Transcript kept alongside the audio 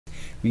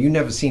Well, you've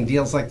never seen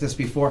deals like this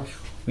before.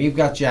 We've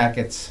got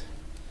jackets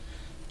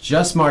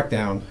just marked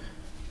down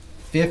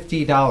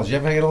 $50. You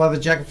ever get a leather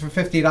jacket for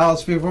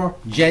 $50 before?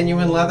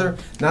 Genuine leather,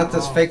 not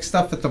this fake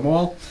stuff at the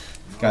mall.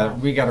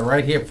 We got it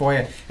right here for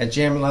you at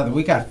Jamin Leather.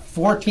 We got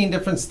 14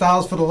 different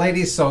styles for the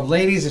ladies. So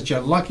ladies, it's your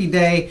lucky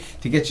day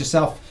to get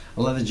yourself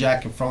a leather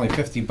jacket for only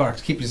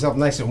 $50. Keep yourself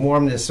nice and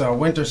warm this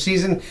winter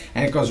season,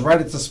 and it goes right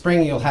into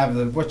spring. You'll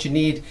have what you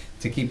need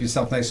to keep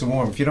yourself nice and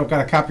warm. If you don't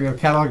got a copy of the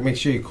catalog, make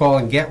sure you call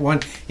and get one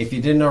if you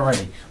didn't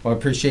already. Well, I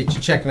appreciate you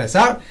checking us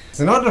out.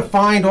 So in order to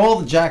find all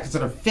the jackets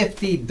that are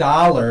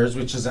 $50,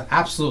 which is an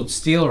absolute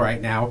steal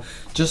right now,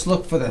 just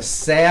look for the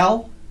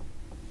sale.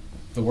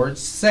 The word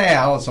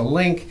sale is a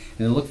link,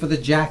 and then look for the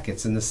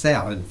jackets in the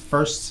sale. And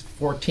first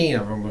 14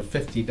 of them were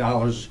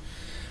 $50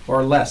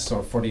 or less,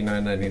 or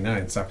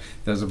 $49.99. So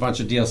there's a bunch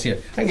of deals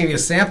here. I can give you a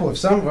sample of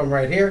some of them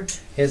right here.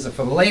 Here's it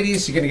for the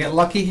ladies. You're going to get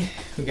lucky.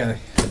 We got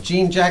a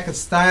jean jacket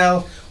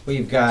style.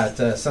 We've got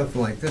something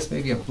like this,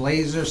 maybe a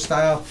blazer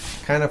style,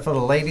 kind of for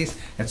the ladies.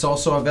 It's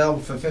also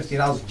available for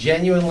 $50.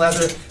 Genuine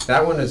leather.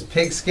 That one is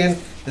pigskin.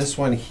 This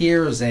one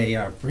here is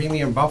a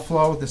premium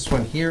buffalo. This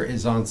one here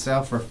is on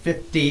sale for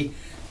 $50.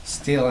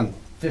 Stealing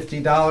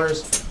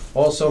 $50.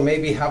 Also,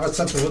 maybe how about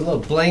something with a little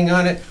bling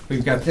on it?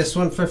 We've got this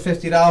one for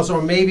 $50,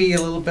 or maybe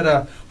a little bit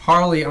of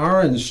Harley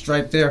orange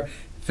stripe there,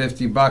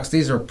 $50.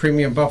 These are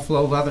premium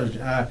buffalo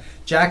leather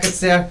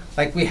jackets there.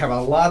 Like, we have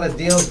a lot of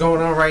deals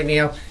going on right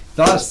now.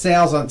 A lot of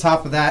sales on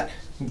top of that.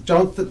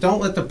 Don't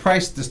let the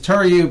price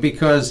deter you,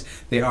 because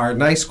they are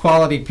nice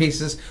quality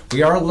pieces.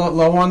 We are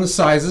low on the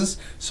sizes,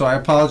 so I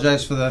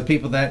apologize for the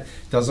people that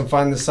doesn't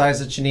find the size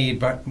that you need,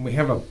 but we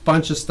have a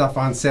bunch of stuff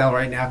on sale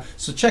right now.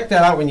 So check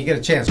that out when you get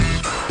a chance.